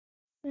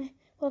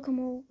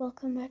Welcome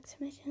back to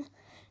my channel.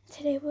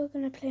 Today we're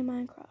gonna play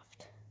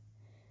Minecraft.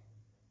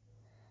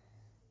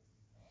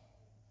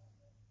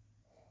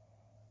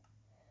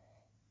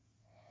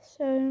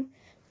 So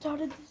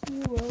started this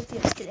new world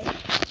yesterday.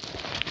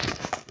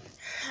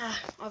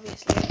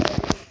 Obviously I'm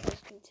going to be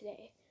posting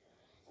today.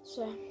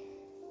 So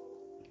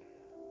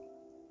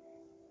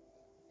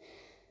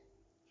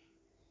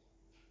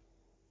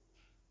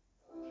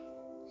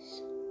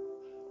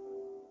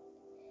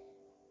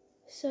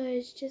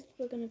it's just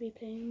we're gonna be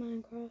playing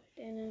Minecraft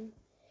and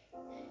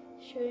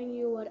showing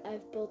you what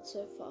I've built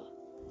so far.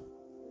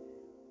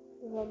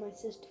 What my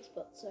sister's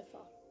built so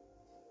far.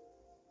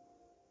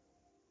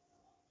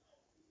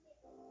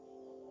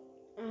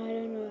 I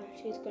don't know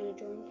if she's gonna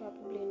join,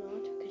 probably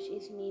not, because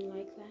she's mean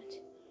like that.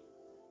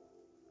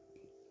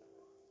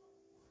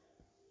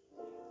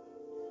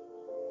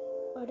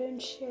 I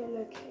don't share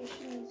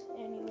locations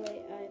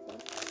anyway either.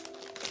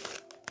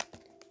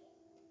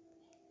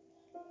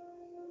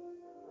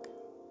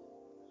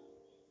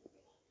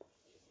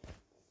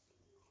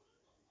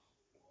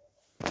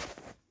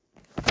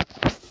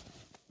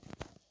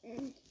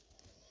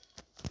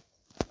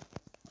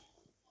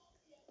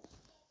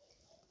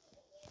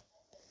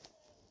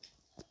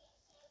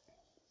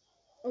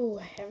 Oh,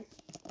 him.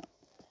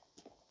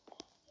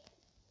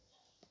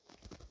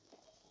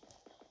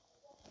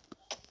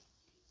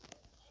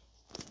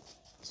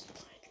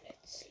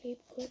 Let's sleep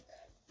quick.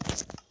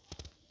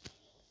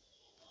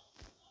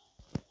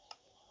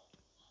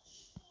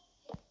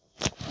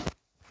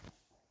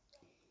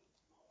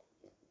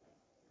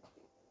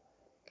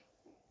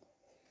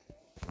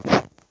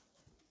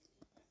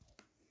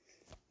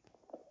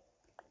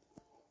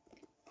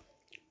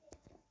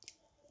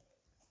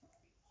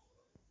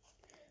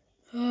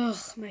 Ugh,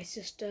 my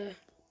sister.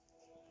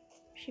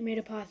 She made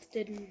a path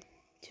to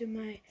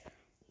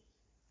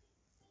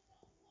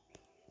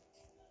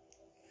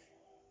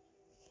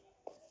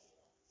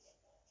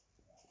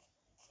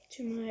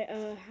my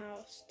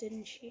house,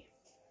 didn't she?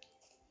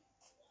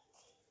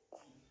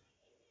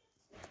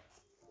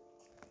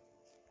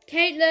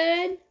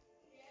 Caitlin,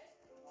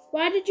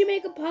 why did you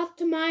make a path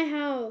to my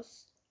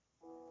house?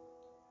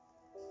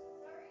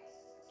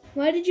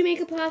 Why did you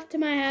make a path to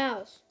my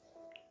house?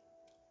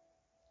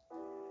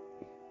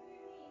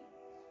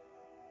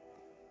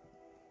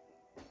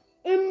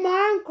 In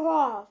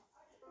Minecraft.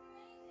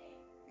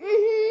 I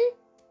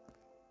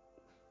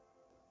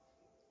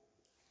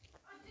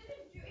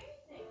didn't do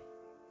anything.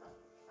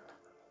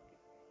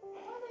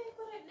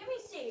 Let me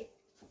see.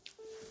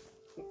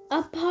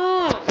 A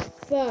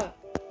path.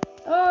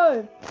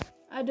 Oh,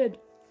 I did.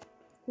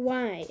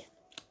 Why?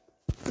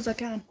 Because I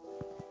can.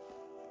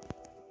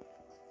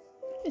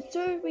 It's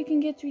so we can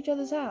get to each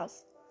other's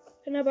house.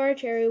 Can I borrow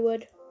cherry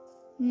wood?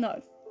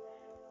 No.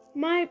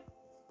 My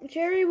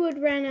cherry wood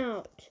ran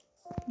out.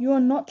 You are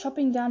not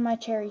chopping down my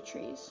cherry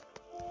trees.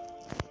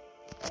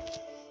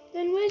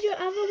 Then where's your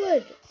other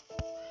wood?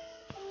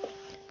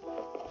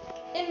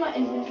 In my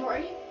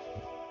inventory.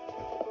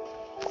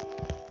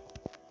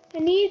 I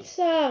need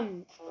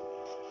some.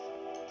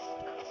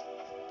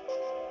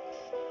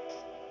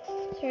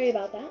 Sorry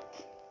about that.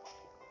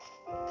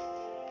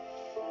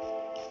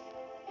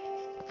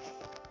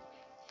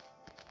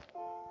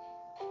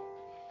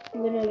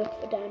 I'm gonna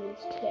look for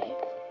diamonds today.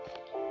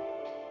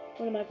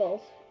 One of my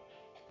goals.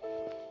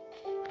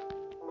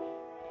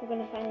 We're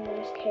gonna find a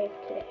nice cave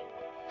today.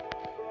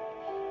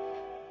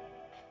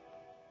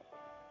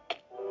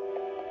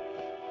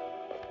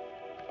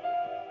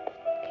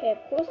 Okay, of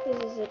course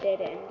this is a dead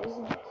end,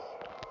 isn't it?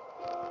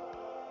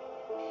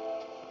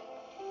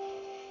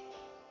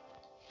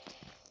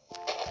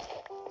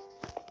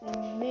 I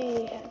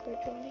may have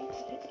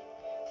rejuvenated it.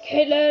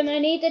 Caitlin, I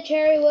need the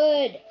cherry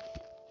wood!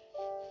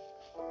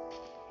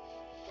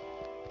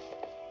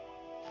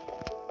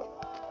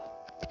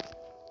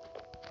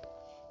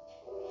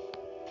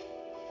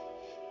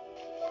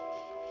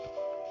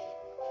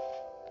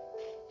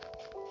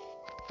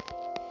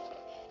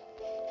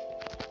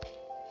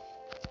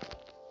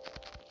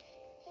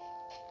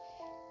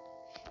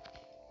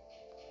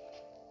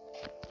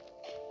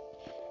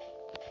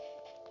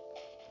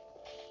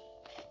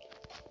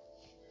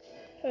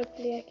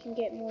 Hopefully I can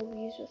get more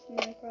views with the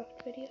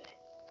Minecraft video.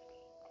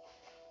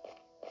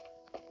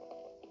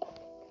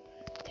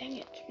 Dang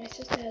it, my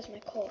sister has my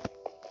coal.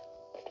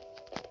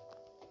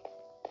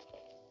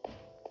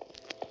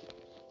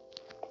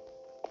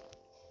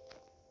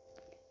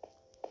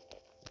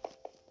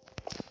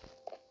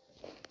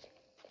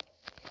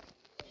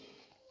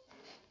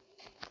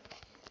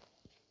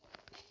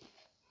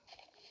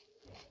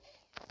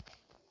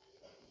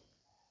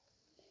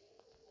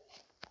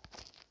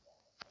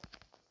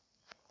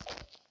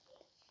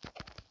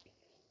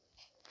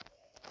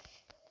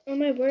 Oh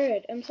my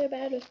word, I'm so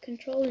bad with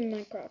controlling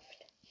Minecraft.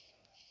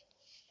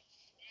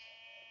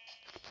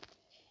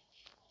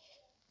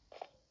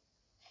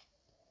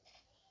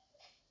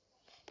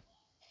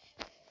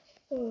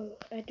 Oh,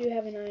 I do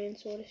have an iron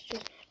sword, it's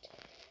just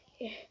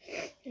not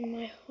in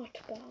my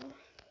hotbar.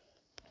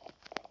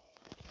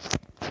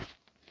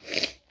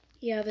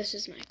 Yeah, this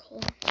is my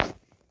coal.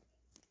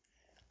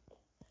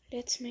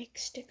 Let's make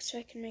sticks so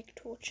I can make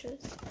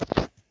torches.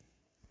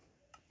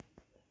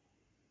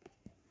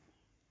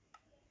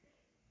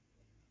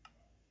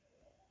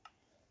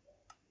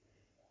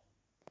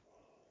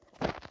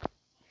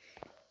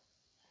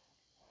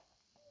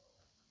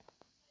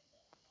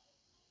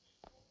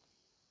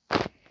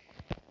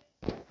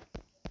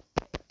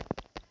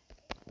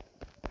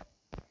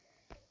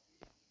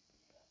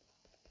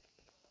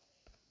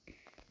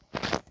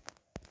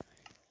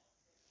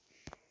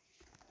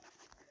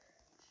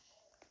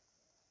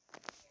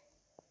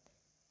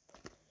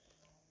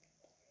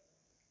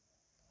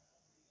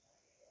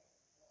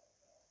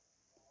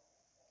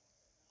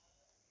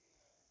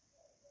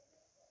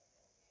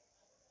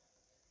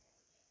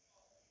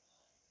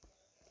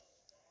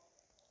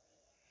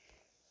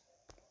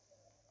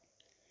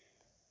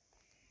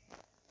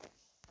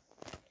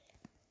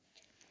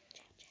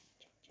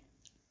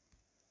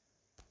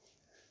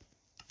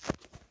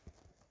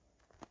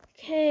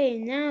 Okay,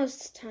 now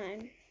it's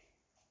time.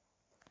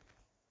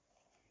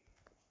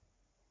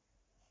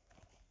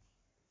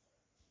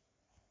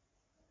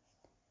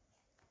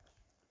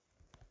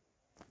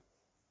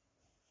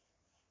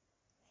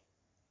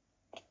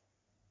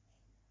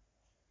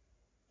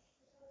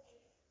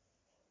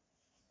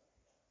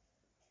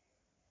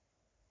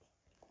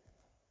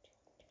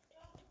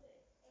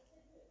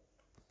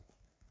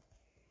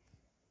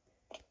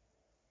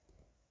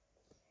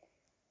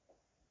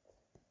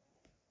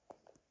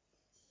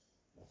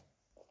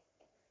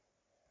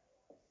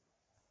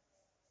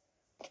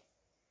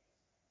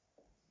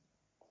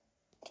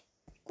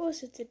 Of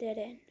course it's a dead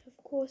end.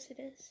 Of course it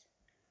is.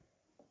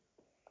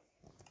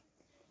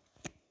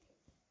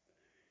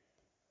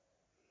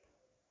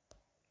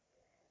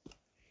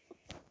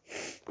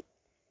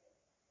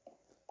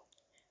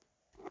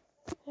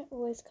 I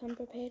always come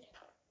prepared.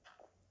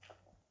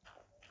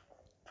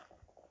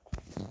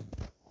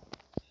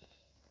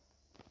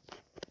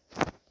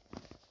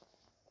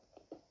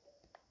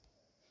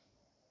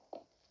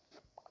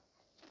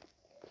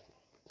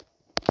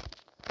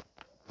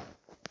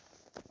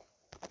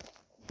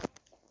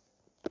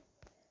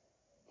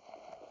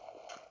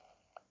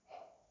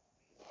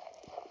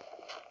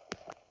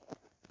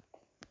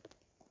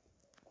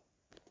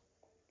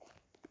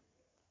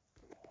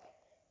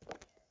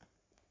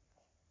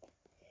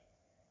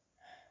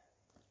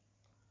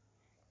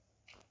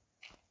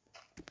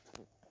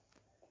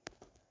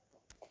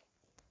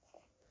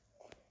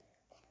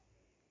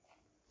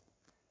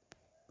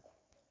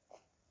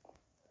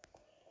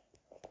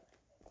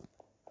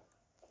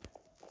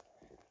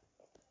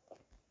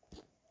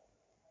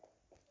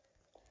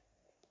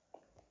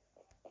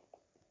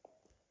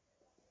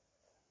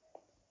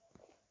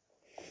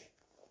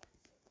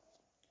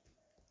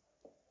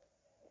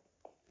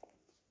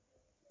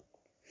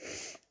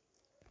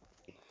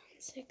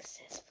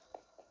 Successful.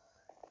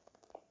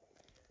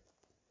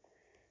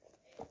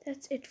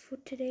 That's it for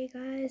today,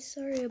 guys.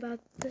 Sorry about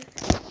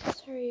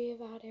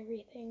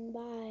everything.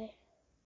 Bye.